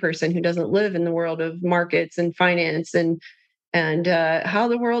a layperson who doesn't live in the world of markets and finance and how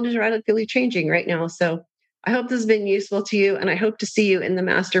the world is radically changing right now. So I hope this has been useful to you, and I hope to see you in the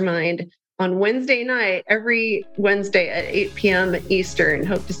mastermind on Wednesday night, every Wednesday at 8 p.m. Eastern.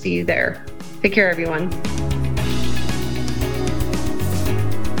 Hope to see you there. Take care, everyone.